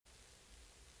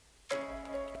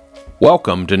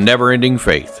Welcome to Never Ending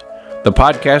Faith, the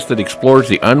podcast that explores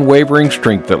the unwavering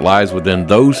strength that lies within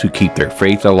those who keep their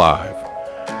faith alive.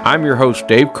 I'm your host,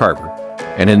 Dave Carver,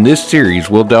 and in this series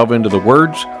we'll delve into the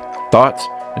words, thoughts,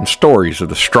 and stories of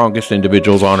the strongest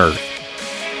individuals on earth.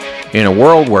 In a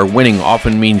world where winning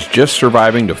often means just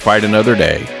surviving to fight another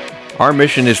day, our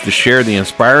mission is to share the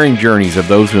inspiring journeys of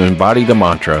those who embody the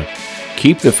mantra,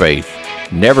 keep the faith,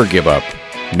 never give up,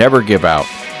 never give out,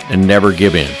 and never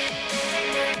give in.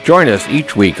 Join us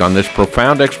each week on this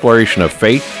profound exploration of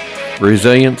faith,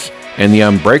 resilience, and the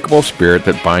unbreakable spirit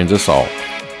that binds us all.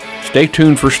 Stay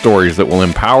tuned for stories that will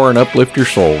empower and uplift your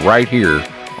soul right here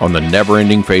on the Never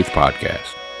Ending Faith podcast.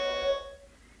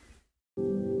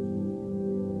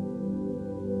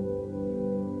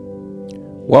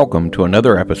 Welcome to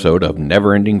another episode of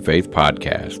Never Ending Faith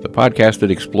podcast, the podcast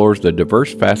that explores the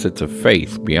diverse facets of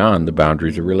faith beyond the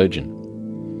boundaries of religion.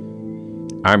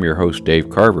 I'm your host, Dave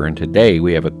Carver, and today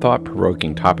we have a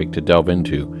thought-provoking topic to delve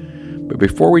into. But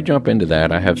before we jump into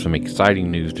that, I have some exciting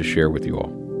news to share with you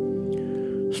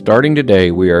all. Starting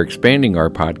today, we are expanding our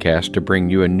podcast to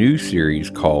bring you a new series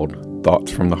called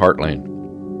Thoughts from the Heartland.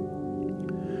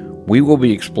 We will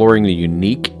be exploring the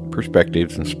unique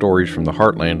perspectives and stories from the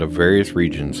heartland of various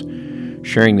regions,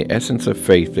 sharing the essence of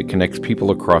faith that connects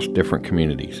people across different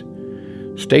communities.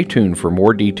 Stay tuned for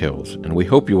more details, and we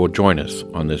hope you will join us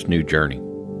on this new journey.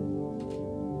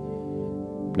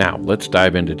 Now, let's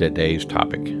dive into today's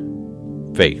topic,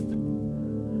 faith.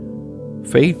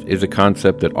 Faith is a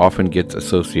concept that often gets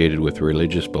associated with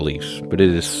religious beliefs, but it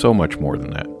is so much more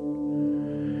than that.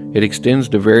 It extends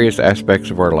to various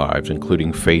aspects of our lives,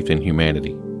 including faith in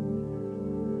humanity.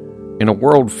 In a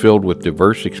world filled with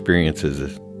diverse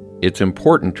experiences, it's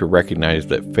important to recognize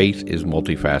that faith is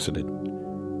multifaceted.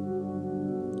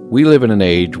 We live in an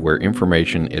age where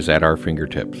information is at our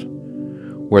fingertips,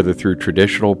 whether through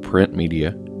traditional print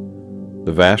media,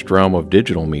 the vast realm of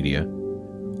digital media,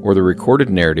 or the recorded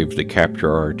narratives that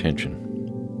capture our attention.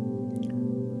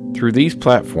 Through these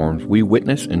platforms, we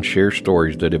witness and share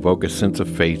stories that evoke a sense of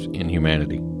faith in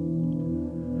humanity.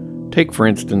 Take, for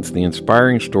instance, the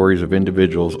inspiring stories of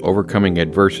individuals overcoming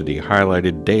adversity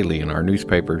highlighted daily in our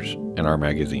newspapers and our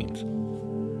magazines.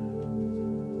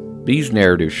 These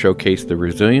narratives showcase the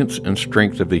resilience and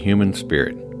strength of the human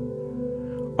spirit,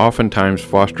 oftentimes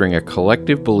fostering a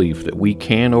collective belief that we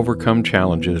can overcome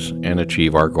challenges and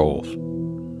achieve our goals.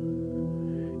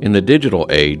 In the digital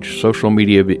age, social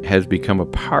media has become a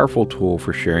powerful tool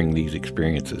for sharing these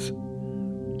experiences.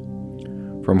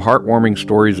 From heartwarming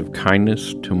stories of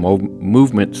kindness to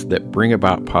movements that bring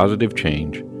about positive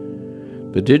change,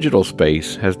 the digital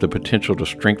space has the potential to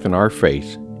strengthen our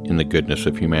faith in the goodness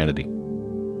of humanity,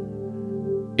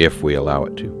 if we allow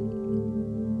it to.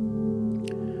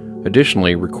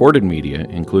 Additionally, recorded media,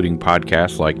 including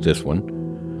podcasts like this one,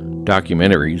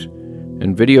 documentaries,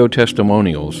 and video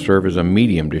testimonials serve as a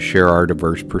medium to share our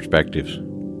diverse perspectives.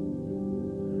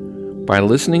 By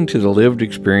listening to the lived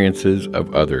experiences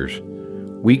of others,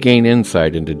 we gain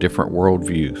insight into different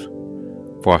worldviews,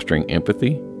 fostering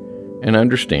empathy and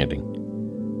understanding,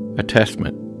 a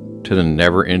testament to the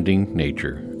never-ending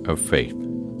nature of faith.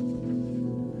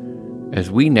 As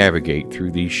we navigate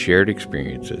through these shared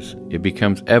experiences, it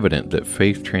becomes evident that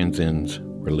faith transcends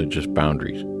religious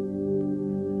boundaries.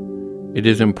 It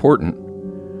is important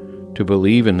to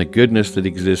believe in the goodness that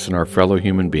exists in our fellow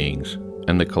human beings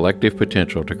and the collective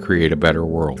potential to create a better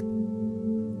world.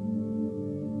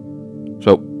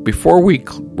 So, before we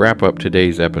wrap up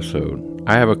today's episode,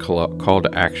 I have a call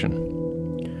to action.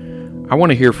 I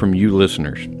want to hear from you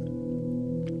listeners.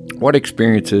 What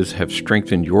experiences have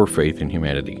strengthened your faith in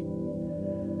humanity?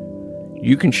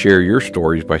 You can share your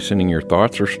stories by sending your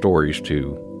thoughts or stories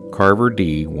to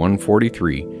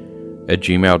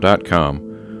carverd143@gmail.com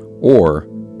or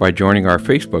by joining our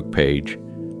Facebook page,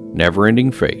 Never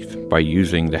Ending Faith, by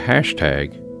using the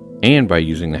hashtag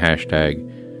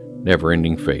Never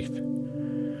Ending Faith.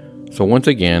 So once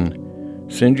again,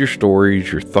 send your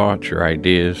stories, your thoughts, your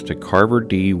ideas to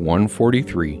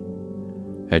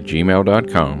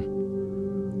carverd143@gmail.com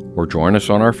or join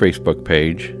us on our Facebook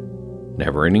page,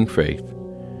 Never Ending Faith,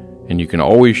 and you can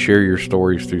always share your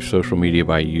stories through social media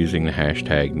by using the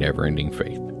hashtag Never Ending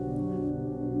Faith.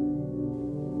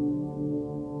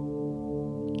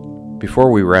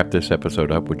 Before we wrap this episode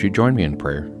up, would you join me in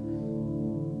prayer?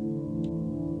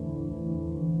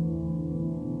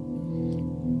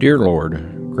 Dear Lord,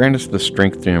 grant us the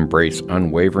strength to embrace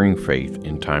unwavering faith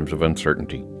in times of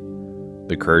uncertainty,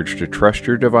 the courage to trust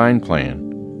your divine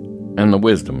plan, and the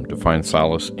wisdom to find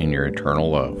solace in your eternal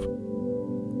love.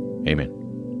 Amen.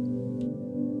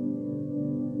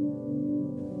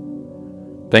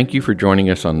 Thank you for joining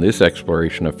us on this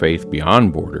exploration of faith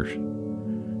beyond borders.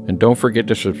 And don't forget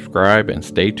to subscribe and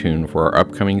stay tuned for our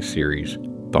upcoming series,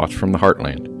 Thoughts from the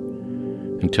Heartland.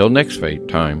 Until next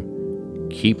time,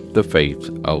 keep the faith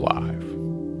alive.